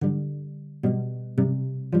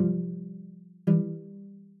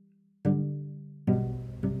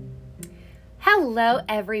Hello,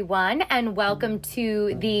 everyone, and welcome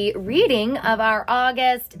to the reading of our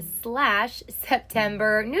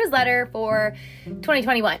August/September newsletter for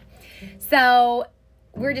 2021. So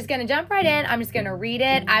we're just going to jump right in. I'm just going to read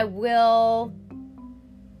it. I will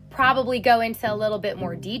probably go into a little bit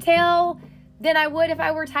more detail than I would if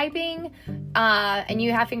I were typing and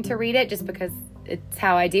you having to read it just because it's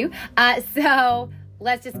how I do. So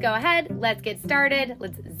let's just go ahead. Let's get started.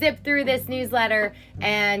 Let's zip through this newsletter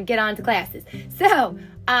and get on to classes. So,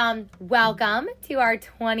 welcome to our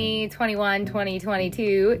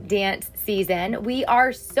 2021-2022 dance season. We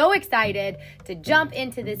are so excited to jump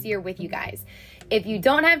into this year with you guys. If you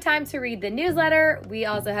don't have time to read the newsletter, we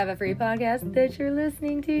also have a free podcast that you're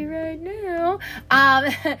listening to right now.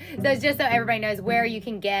 So it's just so everybody knows where you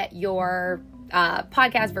can get your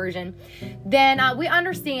podcast version. Then we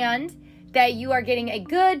understand that you are getting a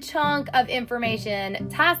good chunk of information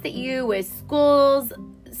tossed at you with schools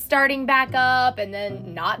starting back up and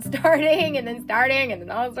then not starting and then starting and then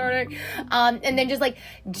not starting. And then just like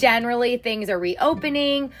generally things are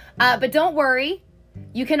reopening. But don't worry.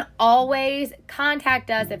 You can always contact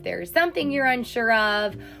us if there's something you're unsure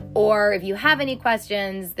of or if you have any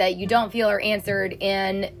questions that you don't feel are answered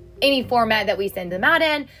in any format that we send them out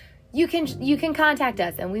in. You can contact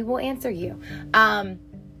us and we will answer you.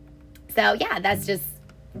 So yeah, that's just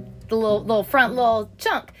the little front little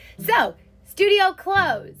chunk. So, studio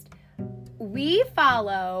closed. We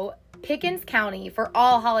follow Pickens County for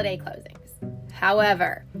all holiday closings.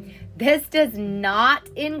 However, this does not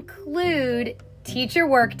include teacher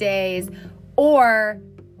work days or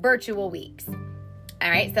virtual weeks. All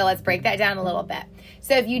right, so let's break that down a little bit.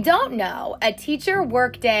 So if you don't know, a teacher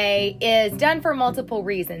workday is done for multiple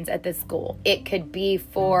reasons at the school. It could be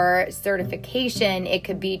for certification. It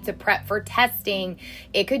could be to prep for testing.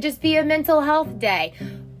 It could just be a mental health day.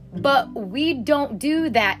 But we don't do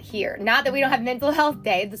that here. Not that we don't have mental health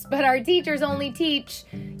days, but our teachers only teach,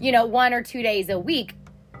 1 or 2 days a week,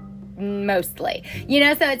 mostly. So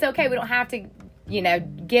it's okay. We don't have to,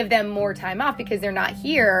 give them more time off because they're not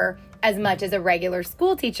here as much as a regular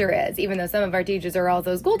school teacher is, even though some of our teachers are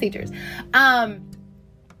also school teachers. So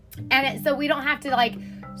we don't have to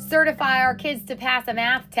certify our kids to pass a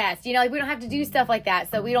math test. We don't have to do stuff like that.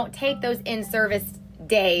 So we don't take those in-service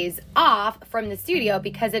days off from the studio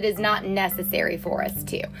because it is not necessary for us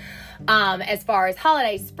to. As far as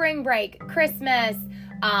holidays, spring break, Christmas,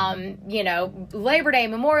 Labor Day,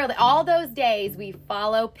 Memorial Day, all those days we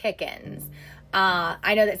follow Pickens.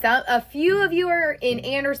 I know that a few of you are in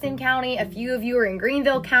Anderson County, a few of you are in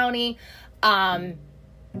Greenville County, and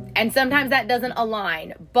sometimes that doesn't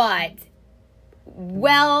align, but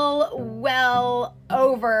well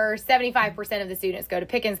over 75% of the students go to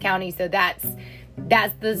Pickens County, so that's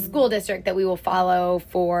the school district that we will follow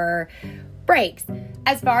for breaks.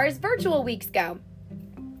 As far as virtual weeks go,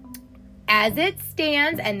 as it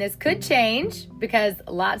stands, and this could change because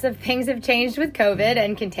lots of things have changed with COVID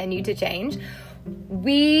and continue to change,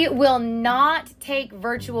 we will not take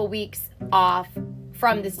virtual weeks off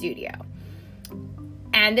from the studio.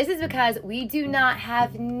 And this is because we do not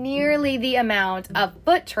have nearly the amount of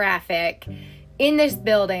foot traffic in this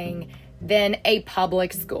building than a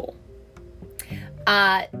public school.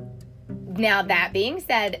 Now, that being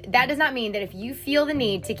said, that does not mean that if you feel the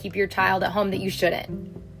need to keep your child at home that you shouldn't.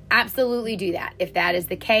 Absolutely do that. If that is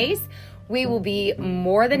the case, we will be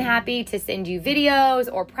more than happy to send you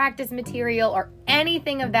videos or practice material or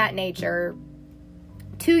anything of that nature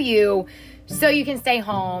to you so you can stay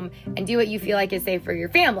home and do what you feel like is safe for your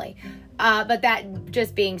family. But that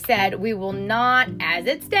just being said, we will not, as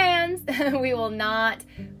it stands, we will not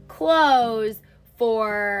close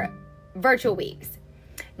for virtual weeks.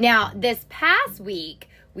 Now, this past week,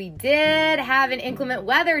 we did have an inclement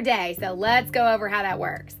weather day, so let's go over how that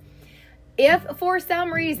works. If for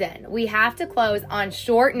some reason we have to close on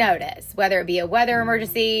short notice, whether it be a weather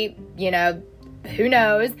emergency, who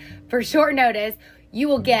knows, for short notice, you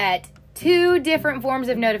will get 2 different forms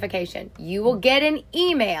of notification. You will get an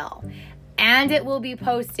email and it will be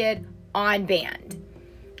posted on Band.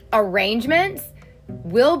 Arrangements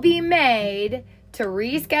will be made to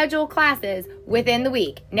reschedule classes within the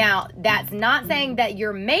week. Now, that's not saying that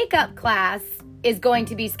your makeup class is going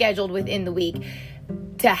to be scheduled within the week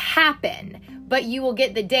to happen, but you will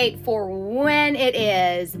get the date for when it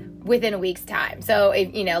is within a week's time. So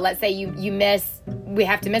if, let's say we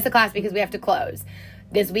have to miss a class because we have to close.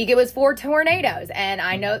 This week it was 4 tornadoes, and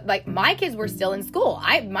I know my kids were still in school.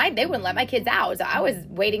 They wouldn't let my kids out, so I was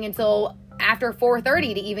waiting until after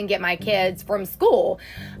 4:30 to even get my kids from school.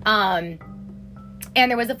 And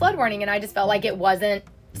there was a flood warning, and I just felt like it wasn't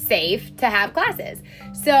safe to have classes.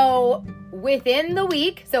 So within the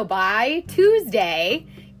week, so by Tuesday,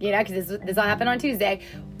 because this will happen on Tuesday,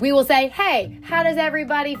 we will say, hey, how does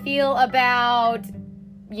everybody feel about,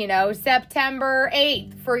 September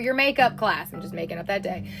 8th for your makeup class? I'm just making up that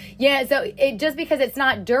day. Yeah, so just because it's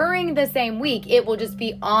not during the same week, it will just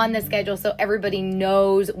be on the schedule so everybody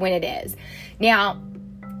knows when it is. Now,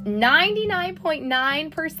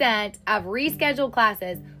 99.9% of rescheduled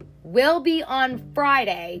classes will be on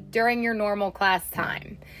Friday during your normal class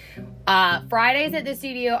time. Fridays at the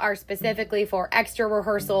studio are specifically for extra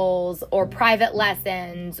rehearsals or private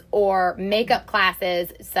lessons or makeup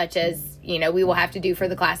classes, such as, we will have to do for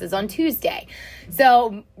the classes on Tuesday.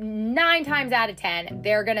 So 9 times out of 10,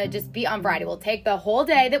 they're going to just be on Friday. We'll take the whole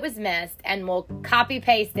day that was missed and we'll copy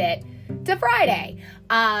paste it to Friday.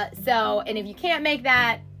 And if you can't make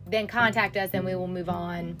that, then contact us and we will move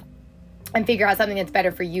on and figure out something that's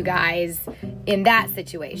better for you guys in that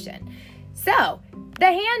situation. So, the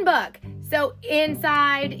handbook. So,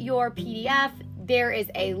 inside your PDF, there is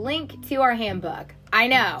a link to our handbook. I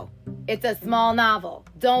know, it's a small novel.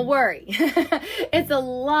 Don't worry. It's a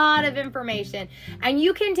lot of information. And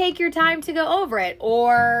you can take your time to go over it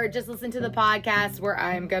or just listen to the podcast where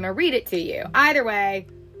I'm going to read it to you. Either way,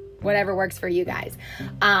 whatever works for you guys.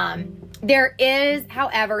 There is,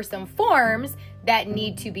 however, some forms that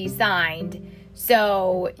need to be signed.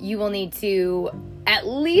 So you will need to at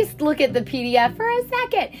least look at the PDF for a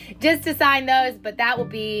second just to sign those. But that will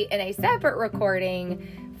be in a separate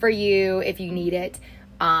recording for you if you need it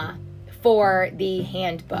for the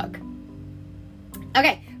handbook.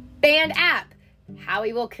 Okay, band app. How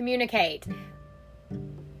we will communicate.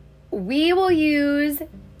 We will use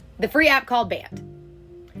the free app called Band.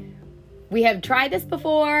 We have tried this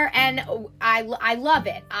before, and I love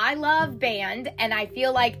it. I love Band, and I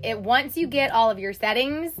feel like once you get all of your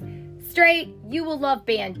settings straight, you will love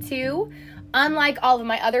Band too. Unlike all of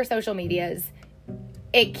my other social medias,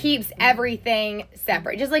 it keeps everything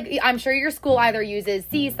separate. Just like I'm sure your school either uses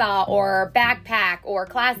Seesaw or Backpack or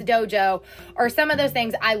Class Dojo or some of those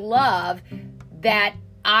things. I love that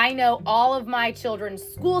I know all of my children's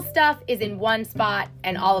school stuff is in one spot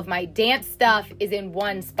and all of my dance stuff is in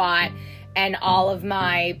one spot. And all of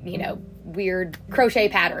my, weird crochet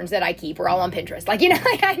patterns that I keep are all on Pinterest. I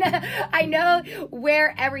know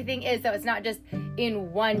where everything is, so it's not just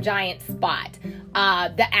in one giant spot.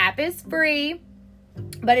 The app is free,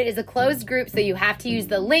 but it is a closed group, so you have to use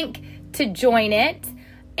the link to join it.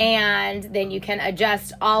 And then you can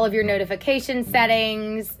adjust all of your notification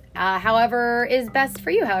settings, however is best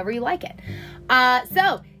for you, however you like it.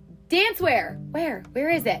 So, dancewear. Where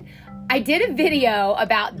is it? I did a video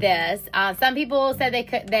about this. Some people said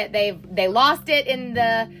they lost it in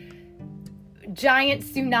the giant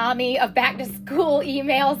tsunami of back to school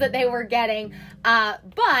emails that they were getting.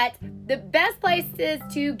 But the best places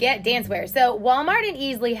to get dancewear. So Walmart and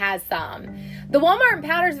Easley has some. The Walmart in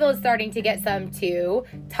Powdersville is starting to get some too.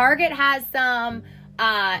 Target has some.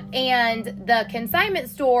 And the consignment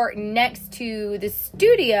store next to the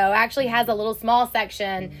studio actually has a little small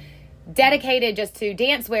section dedicated just to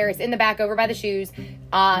dancewear. It's in the back over by the shoes,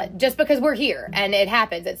 just because we're here and it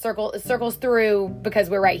happens. It circles through because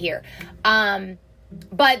we're right here.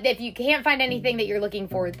 But if you can't find anything that you're looking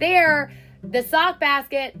for there, the sock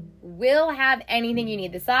basket will have anything you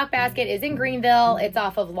need. The sock basket is in Greenville. It's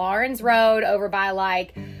off of Lawrence Road over by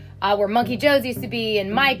where Monkey Joe's used to be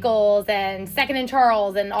and Michael's and Second and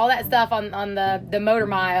Charles and all that stuff on the Motor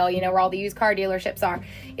Mile, where all the used car dealerships are.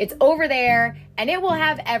 It's over there and it will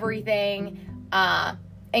have everything,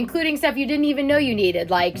 including stuff you didn't even know you needed,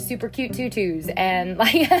 like super cute tutus and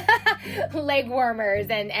leg warmers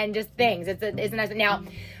and just things. It's a nice. Now,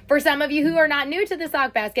 for some of you who are not new to the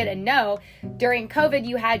sock basket and know, during COVID,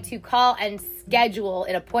 you had to call and schedule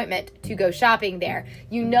an appointment to go shopping there.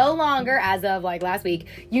 You no longer, as of last week,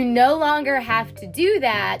 you no longer have to do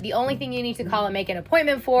that. The only thing you need to call and make an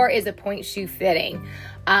appointment for is a point shoe fitting,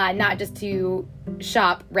 not just to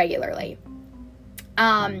shop regularly.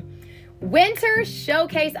 Winter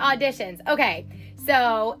showcase auditions. Okay,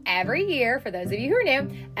 so every year, for those of you who are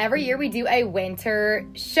new, every year we do a winter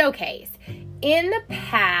showcase. In the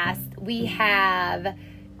past, we have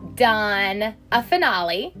done a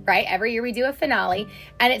finale, right? Every year we do a finale,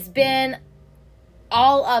 and it's been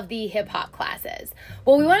all of the hip hop classes.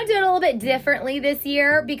 Well, we want to do it a little bit differently this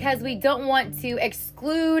year because we don't want to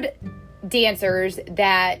exclude dancers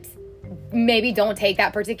that maybe don't take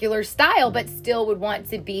that particular style, but still would want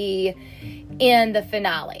to be in the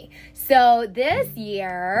finale. So this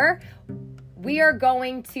year, we are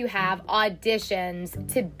going to have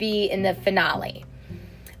auditions to be in the finale.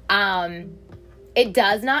 It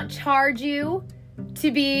does not charge you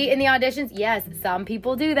to be in the auditions? Yes, some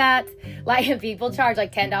people do that. Like, people charge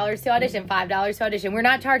like $10 to audition, $5 to audition. We're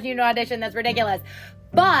not charging you to audition. That's ridiculous.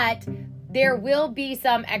 But there will be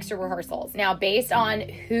some extra rehearsals. Now, based on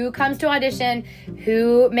who comes to audition,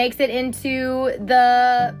 who makes it into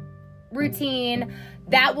the routine,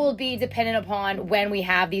 that will be dependent upon when we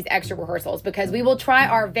have these extra rehearsals, because we will try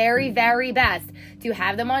our very, very best to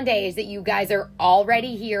have them on days that you guys are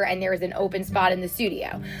already here and there is an open spot in the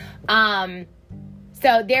studio.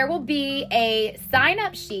 So there will be a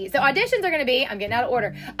sign-up sheet. So auditions are going to be, I'm getting out of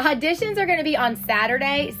order. Auditions are going to be on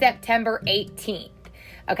Saturday, September 18th.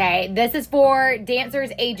 Okay, this is for dancers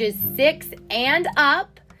ages 6 and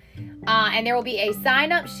up. And there will be a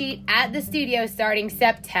sign-up sheet at the studio starting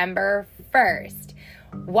September 1st.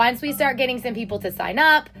 Once we start getting some people to sign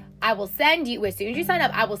up, I will send you, as soon as you sign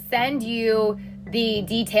up, I will send you the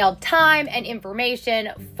detailed time and information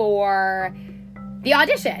for the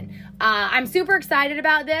audition. I'm super excited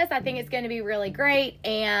about this. I think it's going to be really great,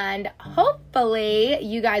 and hopefully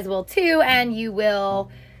you guys will too, and you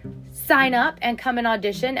will sign up and come and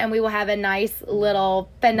audition, and we will have a nice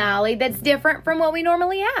little finale that's different from what we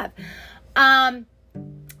normally have.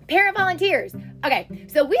 Parent volunteers. Okay,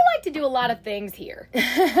 so we like to do a lot of things here.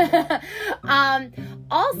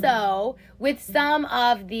 Also, with some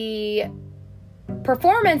of the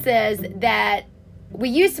performances that we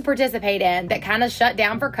used to participate in that kind of shut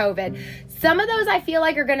down for COVID, some of those I feel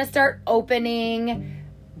like are going to start opening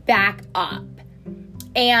back up.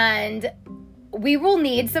 And we will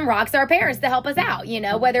need some rockstar parents to help us out, you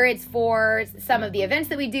know, whether it's for some of the events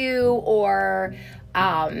that we do or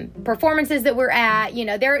performances that we're at. You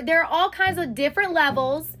know, there are all kinds of different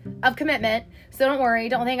levels of commitment. So don't worry.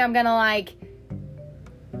 Don't think I'm going to like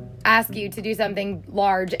ask you to do something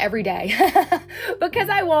large every day because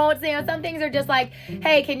I won't. You know, some things are just like,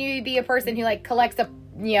 hey, can you be a person who like collects a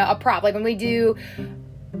prop? Like when we do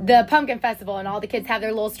the pumpkin festival and all the kids have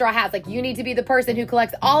their little straw hats, like you need to be the person who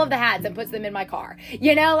collects all of the hats and puts them in my car.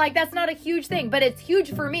 You know, like that's not a huge thing, but it's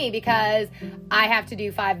huge for me because I have to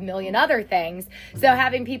do 5 million other things. So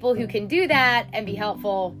having people who can do that and be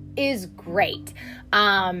helpful is great.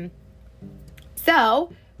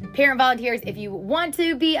 So parent volunteers, if you want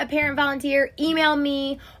to be a parent volunteer, email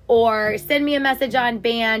me or send me a message on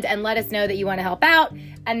Band and let us know that you want to help out.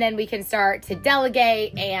 And then we can start to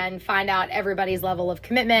delegate and find out everybody's level of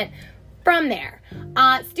commitment from there.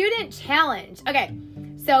 Student challenge. Okay,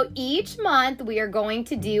 so each month we are going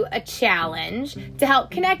to do a challenge to help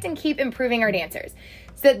connect and keep improving our dancers.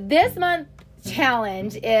 So this month's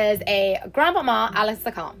challenge is a grand pas à la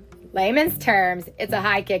seconde. Layman's terms, it's a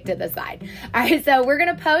high kick to the side. All right, so we're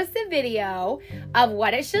going to post a video of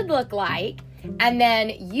what it should look like, and then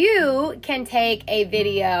you can take a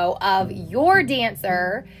video of your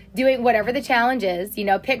dancer doing whatever the challenge is, you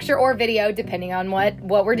know, picture or video, depending on what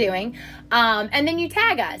we're doing, and then you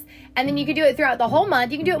tag us. And then you can do it throughout the whole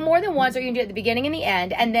month. You can do it more than once, or you can do it at the beginning and the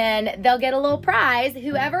end. And then they'll get a little prize.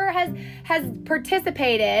 Whoever has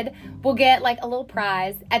participated will get like a little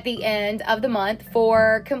prize at the end of the month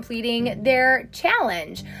for completing their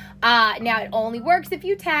challenge. Now, it only works if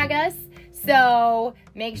you tag us. So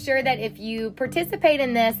make sure that if you participate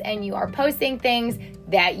in this and you are posting things,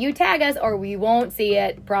 that you tag us or we won't see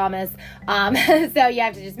it, promise. So you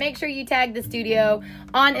have to just make sure you tag the studio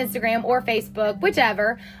on Instagram or Facebook,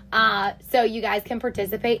 whichever, so you guys can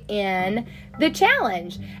participate in the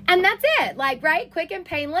challenge. And that's it. Like, right? Quick and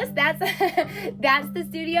painless. That's the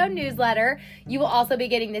studio newsletter. You will also be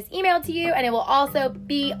getting this email to you, and it will also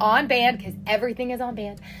be on Band because everything is on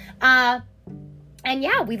Band. And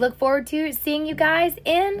yeah, we look forward to seeing you guys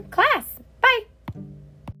in class.